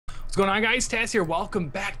What's going on, guys? Taz here. Welcome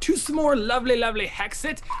back to some more lovely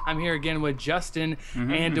HEXXIT. I'm here again with Justin,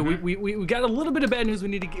 and we got a little bit of bad news. We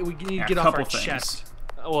need to get off our chest.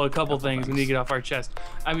 Well, a couple things we need to get off our chest.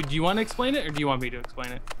 I mean, do you want to explain it, or do you want me to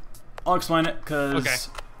explain it? I'll explain it because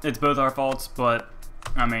it's both our faults, but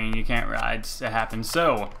I mean, you can't ride. It happens.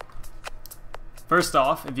 So, first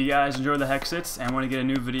off, if you guys enjoy the HEXXITs and want to get a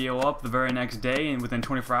new video up the very next day and within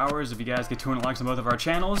 24 hours, if you guys get 200 likes on both of our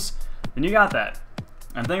channels, then you got that.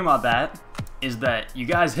 And the thing about that is that you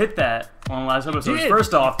guys hit that on the last episode.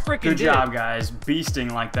 First off, good job, guys.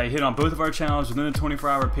 Beasting like that. You hit on both of our channels within the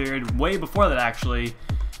 24-hour period, way before that, actually.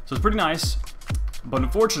 So it's pretty nice. But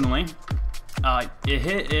unfortunately, it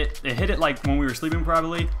hit it like when we were sleeping,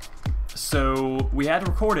 probably. So we had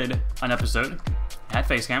recorded an episode at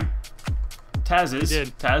Facecam.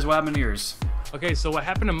 Taz, what happened to yours? Okay, so what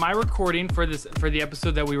happened to my recording for the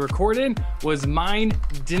episode that we recorded was mine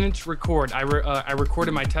didn't record. I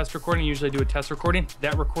recorded my test recording. Usually I do a test recording.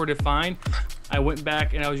 That recorded fine. I went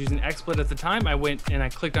back and I was using XSplit at the time. I went and I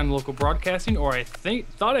clicked on local broadcasting, or I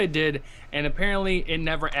thought I did, and apparently it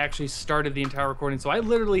never actually started the entire recording. So I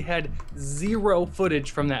literally had zero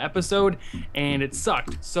footage from that episode, and it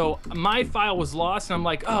sucked. So my file was lost, and I'm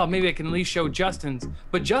like, oh, maybe I can at least show Justin's.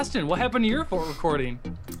 But Justin, what happened to your recording?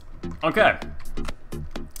 Okay,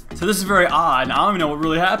 so this is very odd, and I don't even know what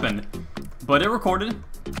really happened, but it recorded,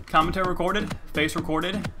 commentary recorded, face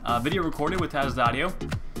recorded, video recorded with Taz's audio.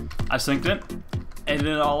 I synced it,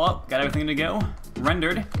 edited it all up, got everything to go,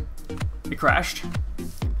 rendered, it crashed.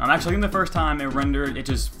 Actually, in the first time it rendered, it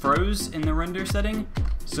just froze in the render setting,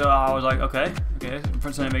 so I was like, okay,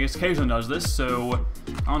 Prince of Vegas occasionally does this, so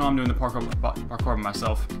I don't know, I'm doing the parkour by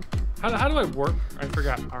myself. How do I warp? I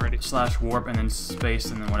forgot already. /warp and then space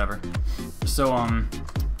and then whatever. So,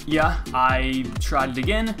 yeah, I tried it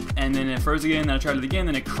again, and then it froze again, then I tried it again,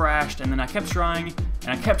 then it crashed, and then I kept trying, and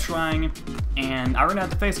I kept trying, and I ran out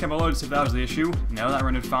the Facecam load to see if that was the issue. No, that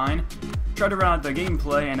rendered fine. Tried to run out the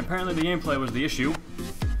gameplay, and apparently the gameplay was the issue.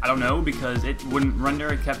 I don't know, because it wouldn't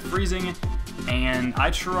render, it kept freezing, and I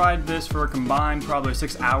tried this for a combined probably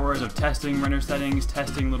 6 hours of testing render settings,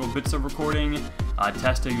 testing little bits of recording,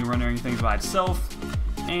 testing rendering things by itself,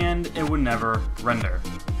 and it would never render.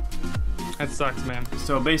 That sucks, man.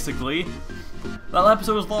 So basically, that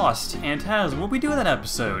episode was lost. And Taz, what'd we do with that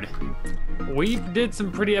episode? We did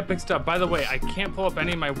some pretty epic stuff. By the way, I can't pull up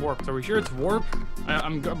any of my warps. Are we sure it's warp?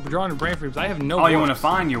 I'm drawing brain freeze. I have no warps. You want to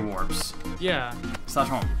find your warps? Yeah.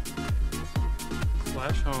 /home.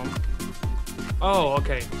 /home. Oh,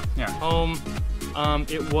 okay. Yeah. Home.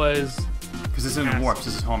 It was... Because this isn't warps,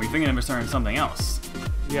 this is home. You're thinking of starting something else.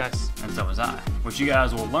 Yes. And so was I. Which you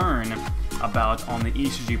guys will learn about on the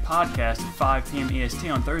ECG podcast at 5 p.m. EST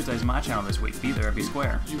on Thursdays on my channel this week. Be there, be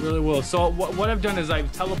square. You really will. So what I've done is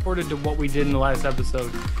I've teleported to what we did in the last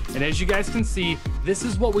episode. And as you guys can see, this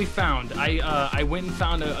is what we found. I went and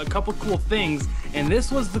found a couple cool things, and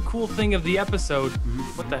this was the cool thing of the episode.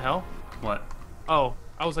 What the hell? What? Oh,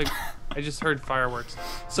 I was like... I just heard fireworks.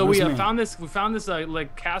 So we found this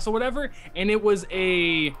like castle, whatever, and it was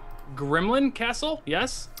a gremlin castle.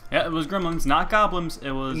 Yes. Yeah, it was gremlins, not goblins.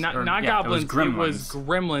 It was not goblins. It was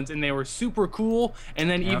gremlins, and they were super cool. And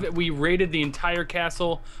then even we raided the entire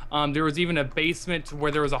castle. There was even a basement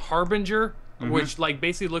where there was a harbinger, which like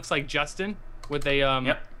basically looks like Justin with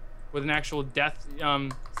a with an actual death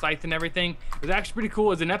scythe and everything. It was actually pretty cool. It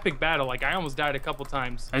was an epic battle. Like, I almost died a couple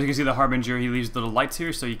times. As you can see, the Harbinger, he leaves little lights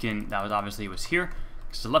here, so you can, that was obviously, he was here.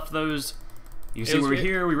 So left those. You can see we're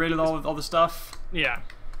here. We raided all the stuff. Yeah.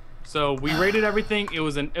 So we raided everything. It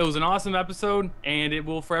was an awesome episode, and it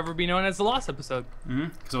will forever be known as the Lost episode.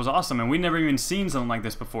 Because it was awesome, and we'd never even seen something like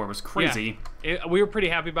this before. It was crazy. Yeah. We were pretty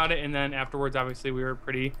happy about it, and then afterwards, obviously, we were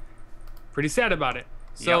pretty sad about it.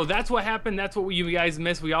 So that's what happened. That's what you guys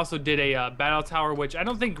missed. We also did a battle tower, which I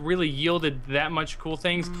don't think really yielded that much cool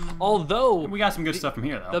things. Although we got some good stuff from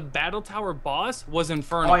here, though. The battle tower boss was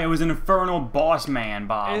infernal. Oh, yeah, it was an infernal boss man,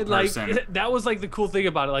 person. That was like the cool thing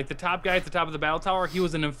about it. Like the top guy at the top of the battle tower, he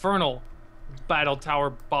was an infernal battle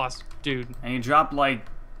tower boss dude. And he dropped like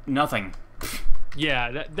nothing.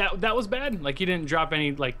 Yeah, that was bad. Like he didn't drop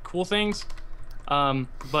any like cool things.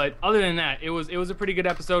 But other than that, it was a pretty good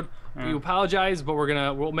episode. We apologize, but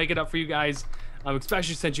we'll make it up for you guys,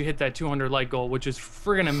 especially since you hit that 200 like goal, which is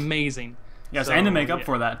friggin' amazing. Yes, so, and to make up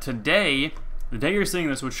for that, today, the day you're seeing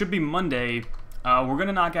this, which should be Monday, we're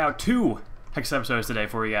gonna knock out 2 HEXXIT episodes today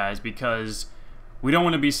for you guys, because we don't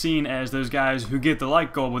want to be seen as those guys who get the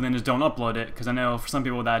like goal but then just don't upload it, because I know for some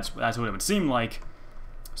people that's what it would seem like.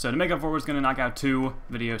 So to make up for it, we're just gonna knock out 2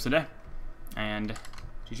 videos today, and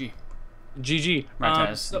GG. GG. Right,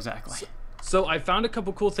 Taz, exactly. So I found a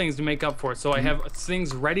couple cool things to make up for it. So I have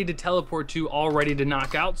things ready to teleport to, all ready to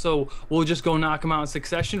knock out. So we'll just go knock them out in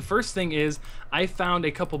succession. First thing is I found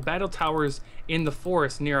a couple battle towers in the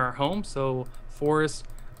forest near our home. So forest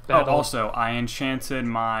battle. Oh, also I enchanted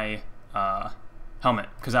my helmet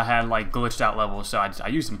because I had like glitched out levels, so I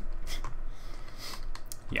used them.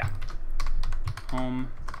 Yeah. Home.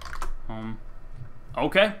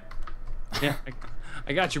 Okay. Yeah,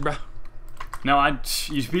 I got you, bro. No, you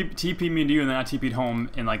TP'd me to you, and then I TP'd home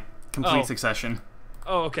in like complete succession.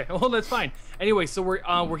 Oh, okay. Well, that's fine. Anyway, so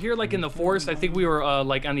we're here like in the forest. I think we were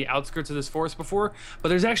like on the outskirts of this forest before, but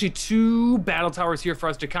there's actually 2 battle towers here for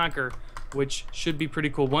us to conquer, which should be pretty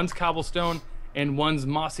cool. One's cobblestone and one's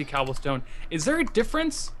mossy cobblestone. Is there a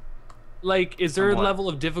difference? Like, is there a level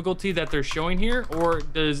of difficulty that they're showing here, or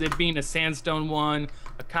does it being a sandstone one,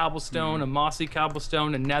 a cobblestone, a mossy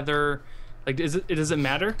cobblestone, a nether, like does it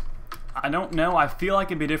matter? I don't know. I feel like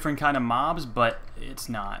it'd be different kind of mobs, but it's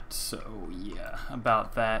not. So yeah,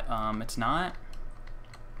 about that. It's not.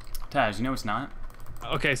 Taz, you know it's not.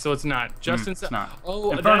 Okay, so it's not. Justin said. It's not.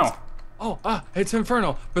 Oh, Infernal. It's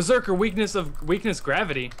infernal. Berserker weakness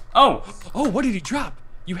gravity. Oh, what did he drop?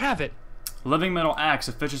 You have it. living metal axe,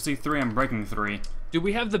 efficiency 3 and breaking 3. Do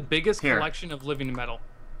we have the biggest collection of living metal?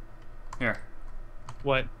 Here.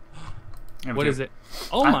 What? What is it?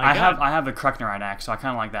 Oh my god! I have the Krucknerite axe, so I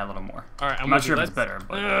kind of like that a little more. All right, I'm not sure if it's better,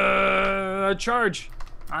 but charge.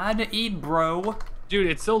 I had to eat, bro. Dude,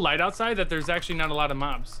 it's so light outside that there's actually not a lot of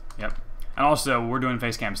mobs. Yep. And also, we're doing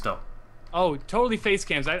face cam still. Oh, totally face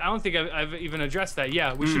cams. I don't think I've even addressed that.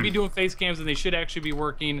 Yeah, we should be doing face cams, and they should actually be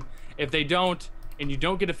working. If they don't, and you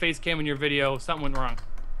don't get a face cam in your video, something went wrong.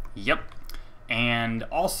 Yep. And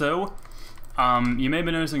also, you may have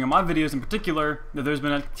been noticing in my videos in particular that there's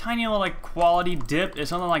been a tiny little like quality dip.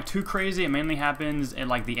 It's nothing like too crazy. It mainly happens at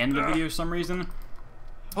like the end of the video for some reason.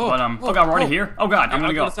 Oh god, we're already here. Oh god, I'm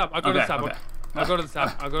gonna go. I'll go to the top. I'll go to the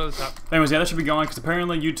top. I'll go to the top. Anyways, yeah, that should be going because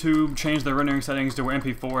apparently YouTube changed their rendering settings to where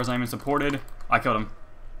MP4 is not even supported. I killed him.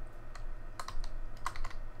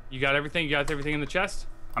 You got everything? You got everything in the chest?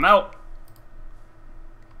 I'm out.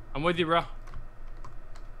 I'm with you, bro. I'm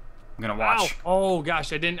gonna watch. Ow. Oh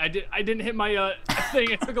gosh, I didn't hit my thing.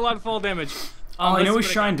 I took a lot of fall damage. Oh, you know what we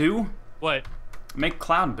should try and do? What? Make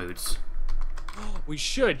cloud boots. We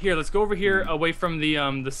should. Here, let's go over here away from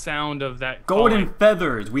the sound of that. Golden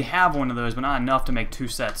feathers. We have one of those, but not enough to make 2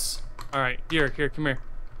 sets. All right, here, come here.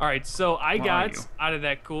 All right, so I got out of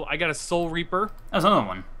that cool. I got a Soul Reaper. That's another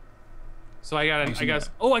one. So I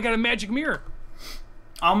got a magic mirror.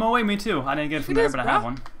 On my way, me too. I didn't get it from there, but I have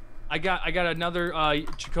one. I got another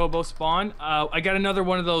Chocobo spawn. I got another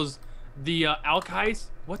one of those Alkais.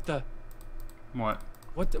 What the? What?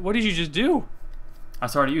 What did you just do? I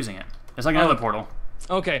started using it. It's like another portal.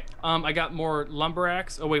 Okay. I got more lumber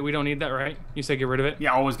axe. Oh wait, we don't need that, right? You said get rid of it.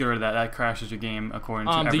 Yeah, always get rid of that. That crashes your game according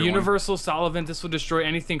to everyone. The universal solvent. This will destroy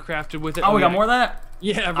anything crafted with it. Oh, we got more of that?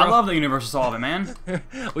 Yeah, bro. I love the universal solvent, man.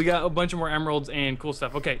 We got a bunch of more emeralds and cool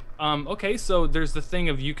stuff. Okay. Okay. So there's the thing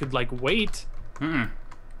of you could like wait. I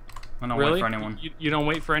don't wait for anyone. You don't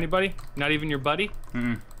wait for anybody? Not even your buddy?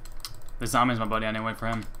 The zombie's my buddy. I didn't wait for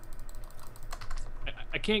him.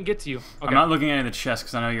 I can't get to you. Okay. I'm not looking at the chest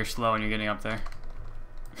because I know you're slow and you're getting up there.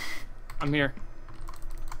 I'm here.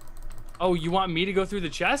 Oh, you want me to go through the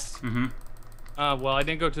chest? Well, I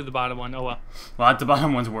didn't go to the bottom one. Oh well. Well, at the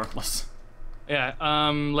bottom one's worthless. Yeah.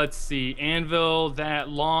 Let's see. Anvil, that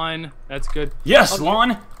lawn. That's good. Yes, okay.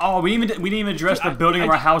 Lawn. Oh, we didn't even address the building of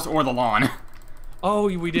our house or the lawn.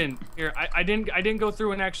 Oh, we didn't. Here, I didn't go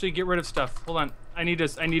through and actually get rid of stuff. Hold on. I need to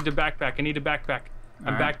backpack. I need to backpack.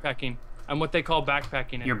 I'm backpacking. I'm what they call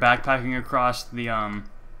backpacking it. You're backpacking across the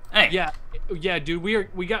Hey. Yeah, dude. We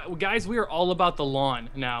are all about the lawn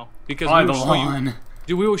now because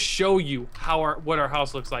we will show you what our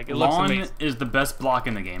house looks like. It looks amazing. Lawn is the best block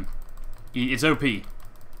in the game. It's OP.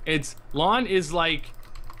 Lawn is like,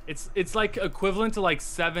 it's like equivalent to like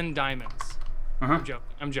 7 diamonds. I'm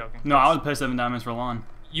joking. No, I would pay 7 diamonds for lawn.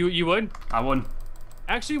 You would? I would.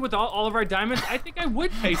 Actually, with all of our diamonds, I think I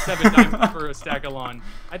would pay 7 diamonds for a stack of lawn.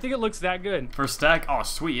 I think it looks that good. For a stack? Oh,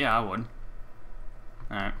 sweet. Yeah, I would.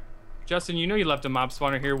 Alright. Justin, you know you left a mob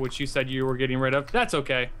spawner here, which you said you were getting rid of. That's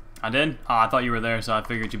okay. I did? Oh, I thought you were there, so I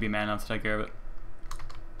figured you'd be man enough to take care of it.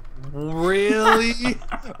 Really?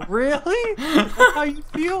 Really? That's how you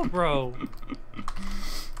feel, bro.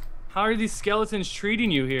 How are these skeletons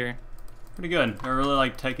treating you here? Pretty good. They're really,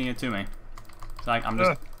 like, taking it to me. It's like, I'm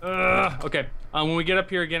just... Okay. When we get up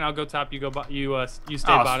here again, I'll go top. You go. You stay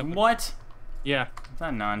bottom. What? Yeah. Is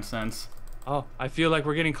that nonsense? Oh, I feel like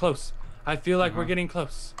we're getting close. I feel like we're getting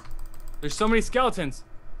close. There's so many skeletons.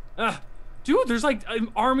 Dude, there's like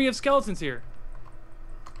an army of skeletons here.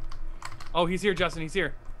 Oh, he's here, Justin. He's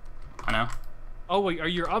here. I know. Oh, wait,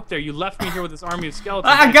 you're up there. You left me here with this army of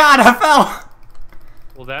skeletons. Ah, God, I fell!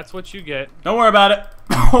 Well, that's what you get. Don't worry about it.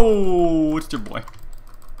 Oh, it's your boy.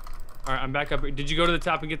 All right, I'm back up. Did you go to the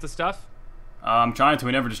top and get the stuff? I'm trying to.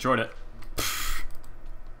 We never destroyed it.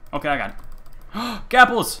 Okay, I got it.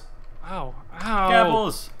 Gapples! Ow. Ow.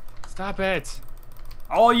 Gapples! Stop it.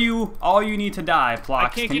 All you need to die, Plox. I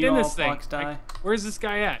can't get in this thing. Die? Where's this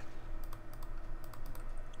guy at?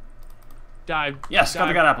 Dive. Yes,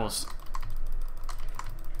 dive. got apples.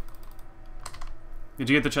 Did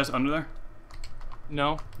you get the chest under there?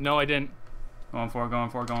 No, I didn't. Going for it.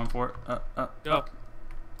 Go.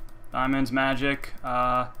 Diamonds, magic.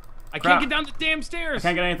 I crap. can't get down the damn stairs. I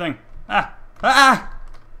can't get anything. Ah!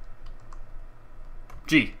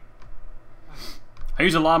 G. I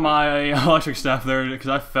used a lot of my electric staff there because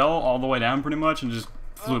I fell all the way down pretty much and just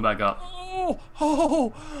flew back up.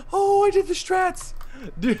 Oh! I did the strats,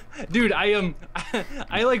 dude.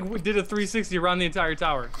 I like did a 360 around the entire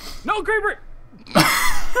tower. No, Creeper.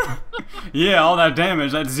 Yeah, all that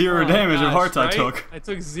damage. That's zero damage of hearts right? I took. I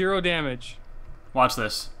took 0 damage. Watch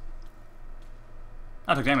this.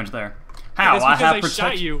 I took damage there. How? That's I have because I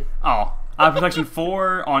shot you. Oh, I have protection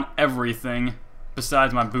 4 on everything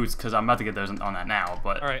besides my boots because I'm about to get those on that now.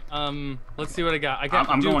 But all right, let's see what I got.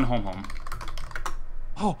 I'm going home.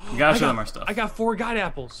 Oh, you gotta show them our stuff. I got 4 god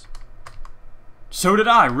apples. So did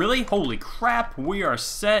I. Really? Holy crap! We are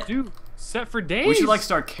set. Dude, set for days. We should like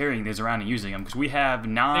start carrying these around and using them because we have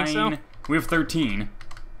 9. Think so? We have 13.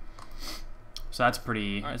 So that's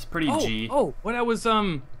pretty. That's pretty G. Oh, when I was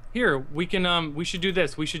here, we can we should do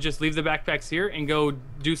this. We should just leave the backpacks here and go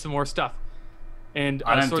do some more stuff. And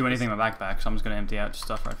I didn't do anything in my backpack, so I'm just gonna empty out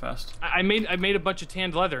stuff right fast. I made a bunch of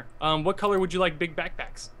tanned leather. What color would you like big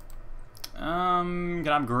backpacks?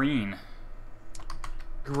 Got green.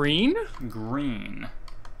 Green? Green.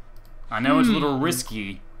 I know it's a little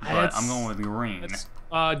risky, but I'm going with green.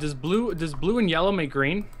 Does blue and yellow make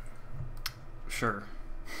green? Sure.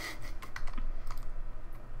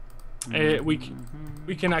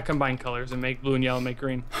 We cannot combine colors and make blue and yellow make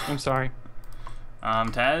green. I'm sorry.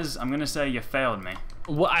 Taz, I'm gonna say you failed me.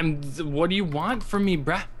 What do you want from me,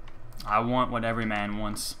 bruh? I want what every man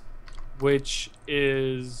wants. Which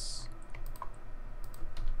is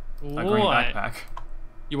a green backpack.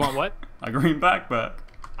 You want what? A green backpack.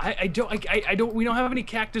 I don't. We don't have any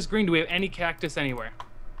cactus green. Do we have any cactus anywhere?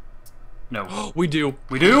 No. We do.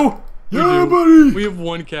 We do? Yeah, buddy. We have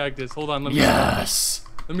 1 cactus. Hold on.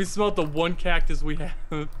 Let me smelt the 1 cactus we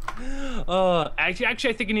have. Actually,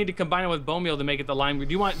 I think you need to combine it with bone meal to make it the lime green.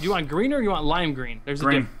 Do you want green or you want lime green? There's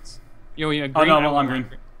green. a difference. You know, green. Oh no, I want lime green.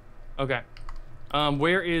 Okay.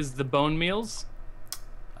 Where is the bone meals?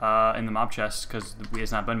 In the mob chest because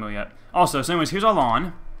it's not bone meal yet. Also, so anyways, here's our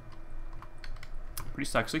lawn. Pretty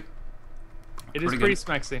sexy. It is pretty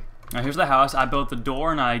smexy. Now here's the house. I built the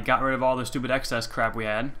door and I got rid of all the stupid excess crap we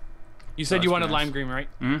had. You said you wanted lime green, right?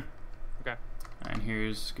 Mm-hmm. Okay. And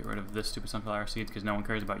here's, get rid of this stupid sunflower seeds because no one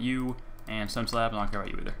cares about you. And sun slab, and I don't care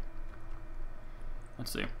about you either.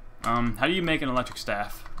 Let's see. How do you make an electric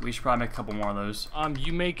staff? We should probably make a couple more of those.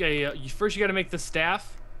 You make first you got to make the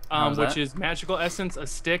staff, which is magical essence, a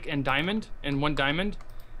stick, and diamond, and 1 diamond.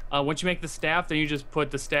 Once you make the staff, then you just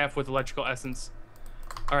put the staff with electrical essence.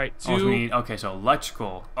 All right, 2. Oh, we need, okay, so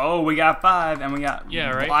electrical. Oh, we got 5, and we got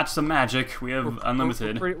right? lots of magic. We have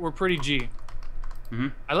unlimited. We're pretty G. Mm-hmm.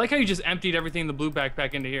 I like how you just emptied everything in the blue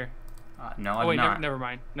backpack into here. No, I did not. Never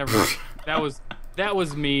mind. That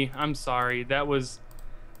was me. I'm sorry. That was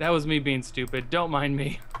me being stupid. Don't mind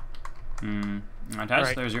me.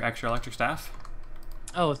 Tess, there's your extra electric staff.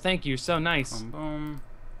 Oh, thank you. So nice. Boom, boom.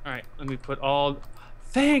 All right, let me put all.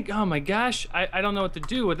 Oh my gosh, I don't know what to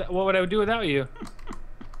do with that. What would I do without you?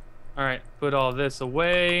 All right, put all this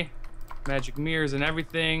away. Magic mirrors and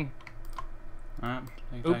everything.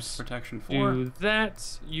 Oops. Protection 4. Do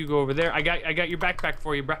that. You go over there. I got your backpack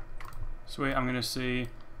for you, bruh. Sweet. I'm gonna see.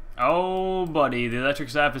 Oh, buddy, the electric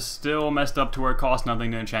staff is still messed up to where it costs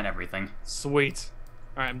nothing to enchant everything. Sweet.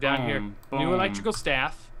 All right, I'm down here. Boom. New electrical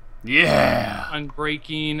staff. Yeah.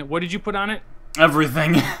 Unbreaking. What did you put on it?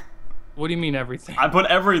 Everything. What do you mean everything? I put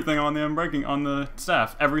everything on the unbreaking on the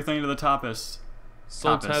staff. Everything to the toppest.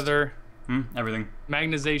 Soul tether. Everything.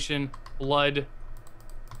 Magnetization. Blood.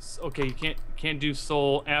 Okay, you can't do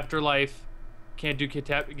soul. Afterlife. Can't do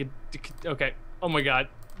okay. Oh my god.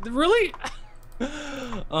 Really?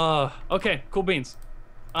 Okay. Cool beans.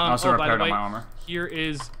 Also repaired on my armor. Here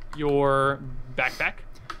is your backpack.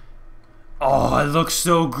 Oh, it looks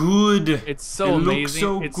so good. It's so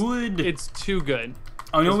amazing. It looks so good. It's too good.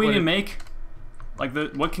 Oh, you know what we need to make? Like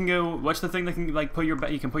what can go? What's the thing that can like put your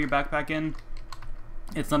you can put your backpack in?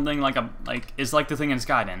 It's something like it's like the thing in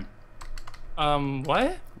Skyden.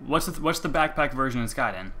 What? What's the backpack version in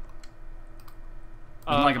Skyden?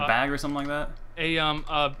 Isn't like a bag or something like that?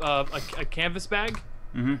 A canvas bag?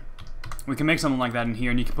 Mm-hmm. We can make something like that in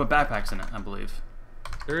here, and you can put backpacks in it, I believe.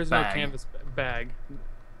 There is no canvas bag.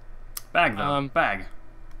 Bag though. Bag.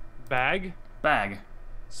 Bag? Bag.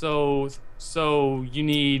 So you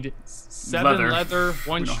need 7 leather,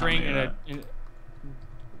 1 string, and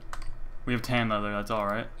we have tan leather. That's all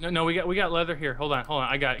right. No, we got leather here. Hold on.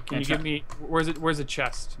 I got it. Can you give me? Where's the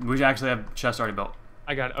chest? We actually have chest already built.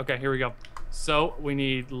 I got it. Okay, here we go. So we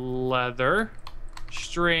need leather,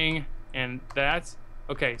 string, and that's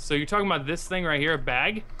okay. So you're talking about this thing right here, a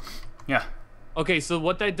bag? Yeah. Okay, so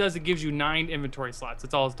what that does, it gives you 9 inventory slots.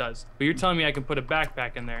 That's all it does. But you're telling me I can put a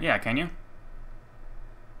backpack in there? Yeah, can you?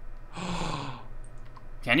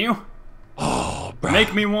 Can you? Oh, bro.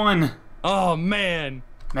 Make me one. Oh man.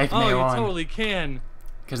 Make me one. Oh, you totally can.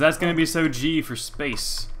 Because that's gonna be so G for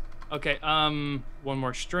space. Okay. 1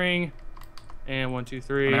 more string, and 1, 2,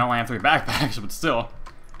 3. I mean, I only have 3 backpacks, but still.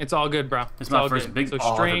 It's all good, bro. It's my first big. So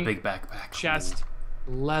string, big backpack. Chest,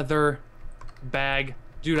 leather, bag.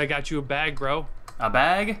 Dude, I got you a bag, bro. A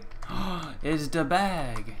bag? Is the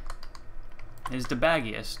bag? Is the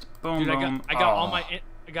baggiest? Boom, dude, boom. I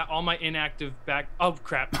got all my inactive back. Oh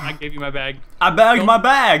crap! I gave you my bag. I bagged my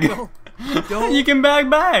bag. Don't. You can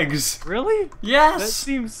bag bags. Really? Yes. That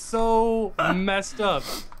seems so messed up.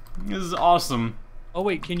 This is awesome. Oh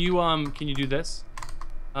wait, can you do this?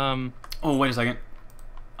 Oh wait a second.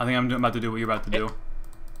 I think I'm about to do what you're about to do.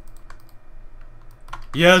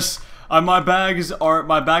 Yes. My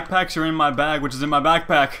backpacks are in my bag, which is in my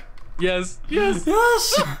backpack. Yes. Yes.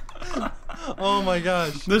 Yes. Oh my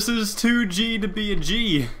gosh. This is too G to be a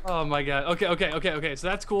G. Oh my god. Okay. So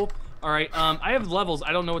that's cool. All right. I have levels.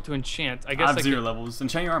 I don't know what to enchant. I guess I have 0 levels.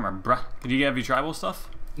 Enchant your armor, bruh. Could you have your tribal stuff?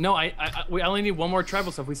 No, we only need 1 more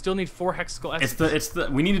tribal stuff. We still need 4 hexical essence.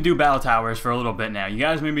 We need to do battle towers for a little bit now. You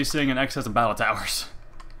guys may be seeing an excess of battle towers.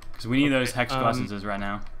 Because we need those hexical essences right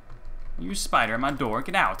now. You spider at my door.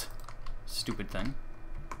 Get out. Stupid thing.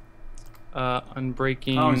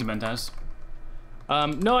 Unbreaking. How long has it been, Taz?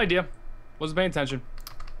 No idea. Wasn't paying attention.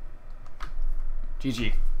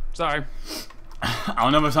 GG. Sorry. I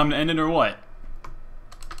don't know if it's time to end it or what.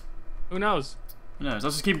 Who knows? Who knows?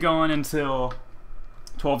 Let's just keep going until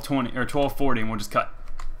 12:20 or 12:40, and we'll just cut.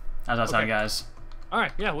 How's that sound, guys? All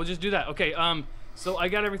right. Yeah, we'll just do that. Okay. So I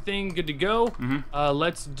got everything good to go. Mm-hmm.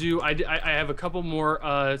 Let's do. I have a couple more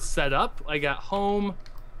set up. I got home.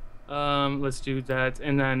 Let's do that,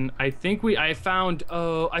 and then I think I found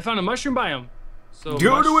a mushroom biome. So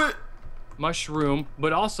go to it. Mushroom,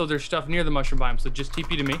 but also there's stuff near the mushroom biome. So just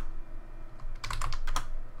TP to me.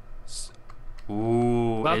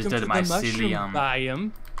 Ooh, welcome to the mushroom mycelium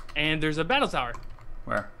biome, and there's a battle tower.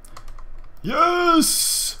 Where?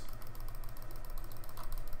 Yes.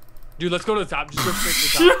 Dude, let's go to the top. Just go straight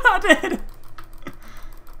to the top. I did.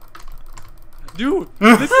 Dude,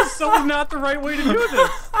 this is so not the right way to do this.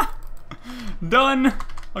 Done.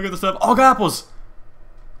 I'll get the stuff. Oh, got apples.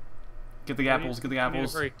 Get the apples. Get the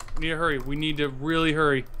apples. We need to hurry. We need to really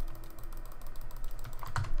hurry.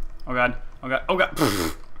 Oh god. Oh god. Oh god.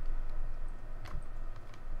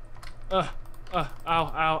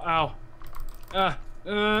 Ow.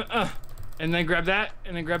 And then grab that.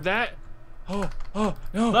 And then grab that. Oh,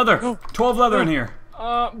 no. Leather. No. 12 leather in here.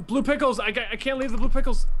 Blue pickles. I can't leave the blue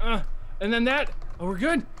pickles. And then that. Oh, we're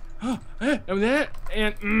good. And that.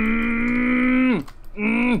 And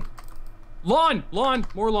lawn.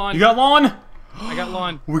 More lawn. You got lawn? I got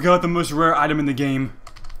lawn. We got the most rare item in the game.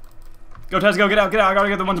 Go, Tess, go. Get out. I gotta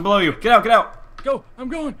get the ones below you. Get out. Go. I'm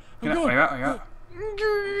going. Are you out?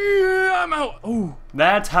 I'm out. Oh.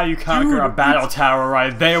 That's how you conquer a battle tower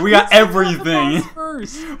right there. We got everything.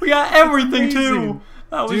 We got everything too.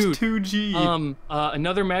 That was 2G.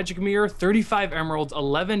 Another magic mirror, 35 emeralds,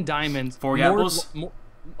 11 diamonds. 4 apples?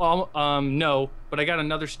 No, but I got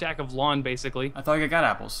another stack of lawn basically. I thought you got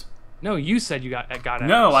apples. No, you said you got apples.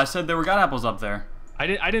 No, I said there were apples up there. I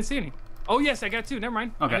didn't see any. Oh yes, I got 2. Never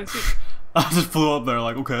mind. Okay. I didn't see it. I just flew up there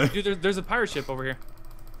like, okay. Dude, there's a pirate ship over here.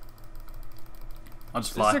 I'll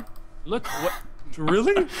just fly. Look, what?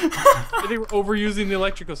 Really? They were overusing the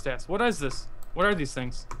electrical stats. What is this? What are these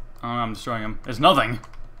things? Oh, I'm destroying them. It's nothing.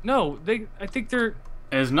 No, I think they're...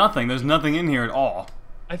 There's nothing. There's nothing in here at all.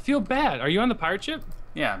 I feel bad. Are you on the pirate ship?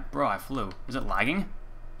 Yeah, bro, I flew. Is it lagging?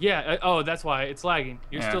 Yeah, oh, that's why. It's lagging.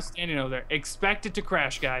 You're still standing over there. Expect it to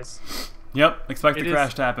crash, guys. Yep, expect the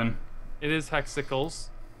crash to happen. It is hexicles,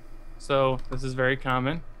 so this is very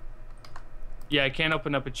common. Yeah, I can't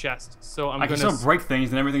open up a chest, so I can still break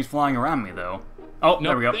things and everything's flying around me though. Oh, nope,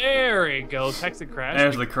 there we go. There it goes. HEXXIT crash.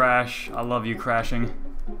 There's the crash. I love you crashing.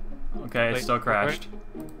 Okay, it's still crashed.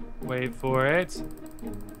 Wait for it.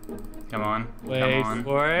 Come on. Wait come on.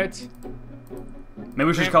 for it. Maybe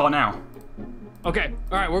we should just call it now. Okay,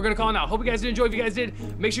 all right, we're gonna call it now. Hope you guys did enjoy. If you guys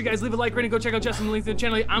did, make sure you guys leave a like rating. Go check out Justin's link to the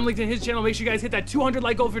channel. I'm linked in his channel. Make sure you guys hit that 200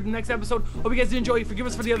 like goal for the next episode. Hope you guys did enjoy. Forgive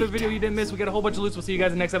us for the other video you didn't miss. We got a whole bunch of loot. We'll see you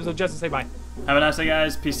guys in the next episode. Justin, say bye. Have a nice day,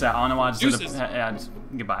 guys. Peace out. I don't know why I just Deuces.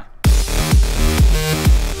 goodbye.